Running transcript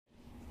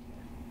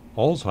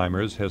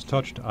Alzheimer's has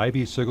touched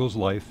Ivy SEGAL's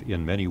life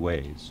in many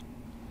ways.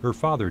 Her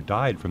father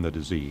died from the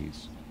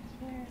disease.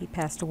 He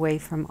passed away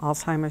from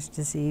Alzheimer's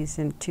disease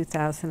in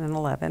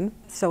 2011,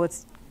 so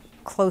it's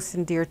close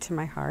and dear to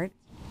my heart.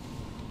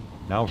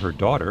 Now her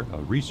daughter, a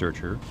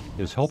researcher,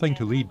 is helping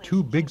to lead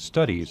two big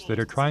studies that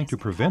are trying to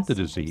prevent the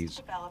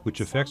disease,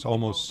 which affects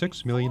almost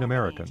 6 million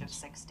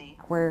Americans.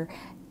 We're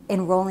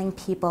enrolling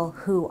people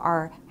who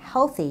are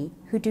healthy,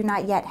 who do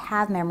not yet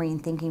have memory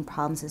and thinking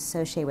problems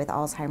associated with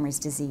Alzheimer's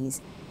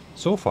disease.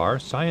 So far,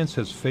 science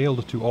has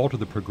failed to alter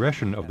the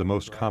progression of the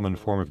most common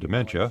form of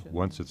dementia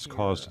once it's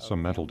caused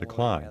some mental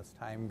decline.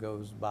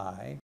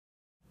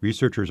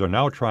 Researchers are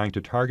now trying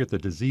to target the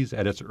disease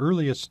at its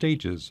earliest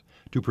stages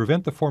to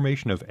prevent the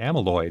formation of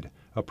amyloid,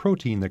 a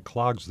protein that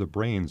clogs the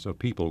brains of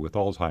people with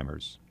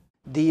Alzheimer's.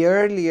 The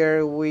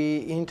earlier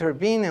we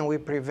intervene and we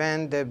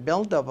prevent the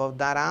buildup of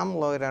that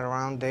amyloid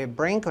around the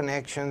brain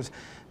connections,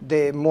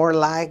 the more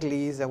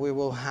likely is that we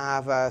will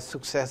have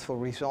successful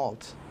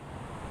results.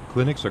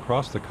 Clinics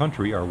across the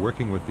country are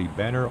working with the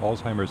Banner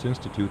Alzheimer's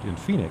Institute in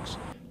Phoenix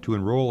to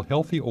enroll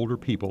healthy older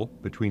people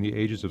between the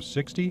ages of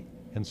 60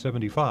 and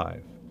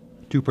 75.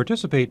 To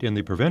participate in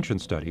the prevention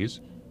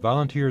studies,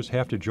 volunteers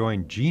have to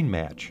join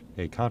GeneMatch,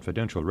 a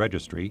confidential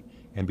registry,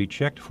 and be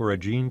checked for a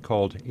gene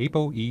called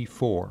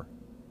ApoE4.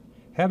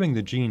 Having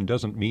the gene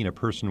doesn't mean a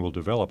person will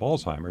develop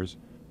Alzheimer's,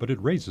 but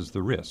it raises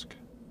the risk.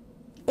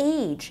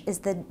 Age is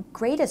the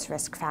greatest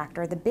risk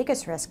factor, the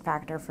biggest risk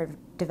factor for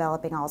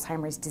developing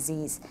Alzheimer's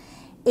disease.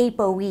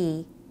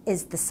 ApoE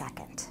is the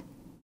second.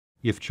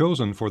 If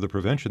chosen for the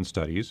prevention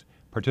studies,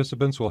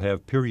 participants will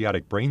have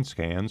periodic brain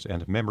scans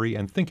and memory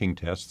and thinking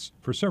tests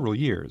for several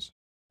years.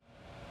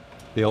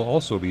 They'll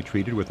also be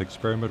treated with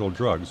experimental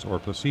drugs or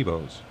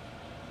placebos.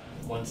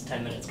 Once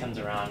 10 minutes comes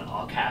around,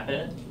 I'll cap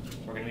it.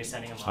 We're going to be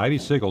sending them off. Ivy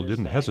SEGAL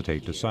didn't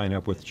hesitate to sign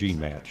up with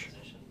GeneMatch.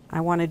 I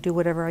want to do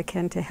whatever I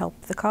can to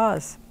help the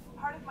cause.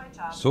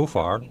 So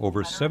far,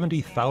 over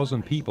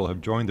 70,000 people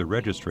have joined the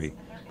registry,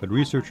 but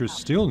researchers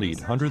still need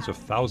hundreds of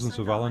thousands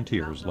of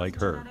volunteers like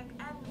her.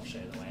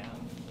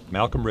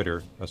 Malcolm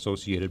Ritter,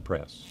 Associated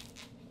Press.